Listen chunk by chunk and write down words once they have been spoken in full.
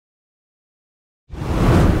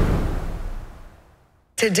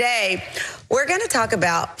Today, we're going to talk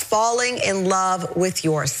about falling in love with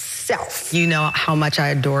yourself. You know how much I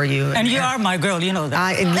adore you. And you are my girl, you know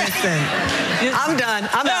that. Listen, I'm done.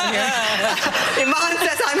 I'm out here. Iman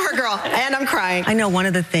says I'm her girl, and I'm crying. I know one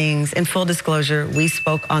of the things, in full disclosure, we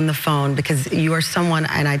spoke on the phone because you are someone,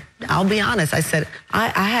 and I'll be honest, I said, I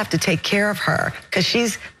have to take care of her because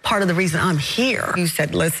she's part of the reason I'm here. You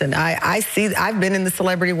said, listen, I've been in the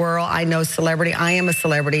celebrity world. I know celebrity. I am a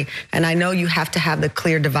celebrity. And I know you have to have the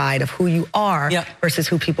clear divide of who you are versus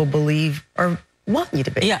who people believe or want you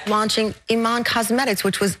to be. Launching Iman Cosmetics,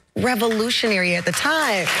 which was revolutionary at the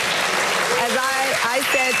time. As I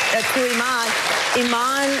said to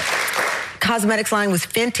Iman Cosmetics line was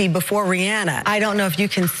Fenty before Rihanna. I don't know if you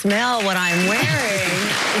can smell what I'm wearing,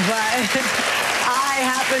 but I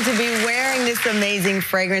happen to be wearing this amazing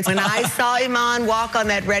fragrance. When I saw Iman walk on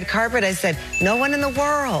that red carpet, I said, no one in the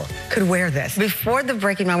world could wear this. Before the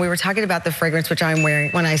break, Iman, we were talking about the fragrance, which I'm wearing.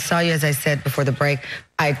 When I saw you, as I said before the break,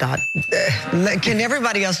 I thought, can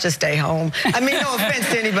everybody else just stay home? I mean, no offense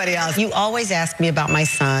to anybody else. You always ask me about my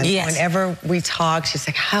son. Yes. Whenever we talk, she's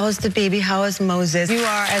like, how is the baby? How is Moses? You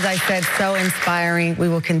are, as I said, so inspiring. We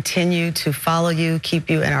will continue to follow you,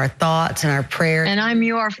 keep you in our thoughts and our prayers. And I'm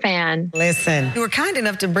your fan. Listen, you were kind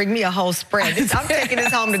enough to bring me a whole spread. I'm taking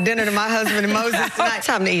this home to dinner to my husband and Moses tonight.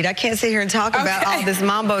 Time to eat. I can't sit here and talk about all this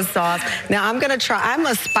mambo sauce. Now, I'm going to try. I'm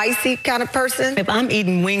a spicy kind of person. If I'm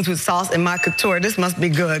eating wings with sauce in my couture, this must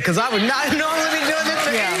be good, because I would not normally be doing this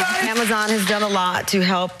to anybody. Amazon has done a lot to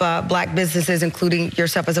help black businesses, including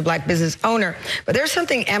yourself as a black business owner. But there's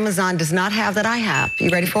something Amazon does not have that I have. You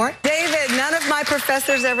ready for it? David, none of my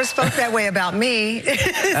professors ever spoke that way about me. Fall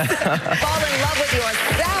in love with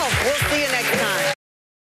yourself. We'll see you next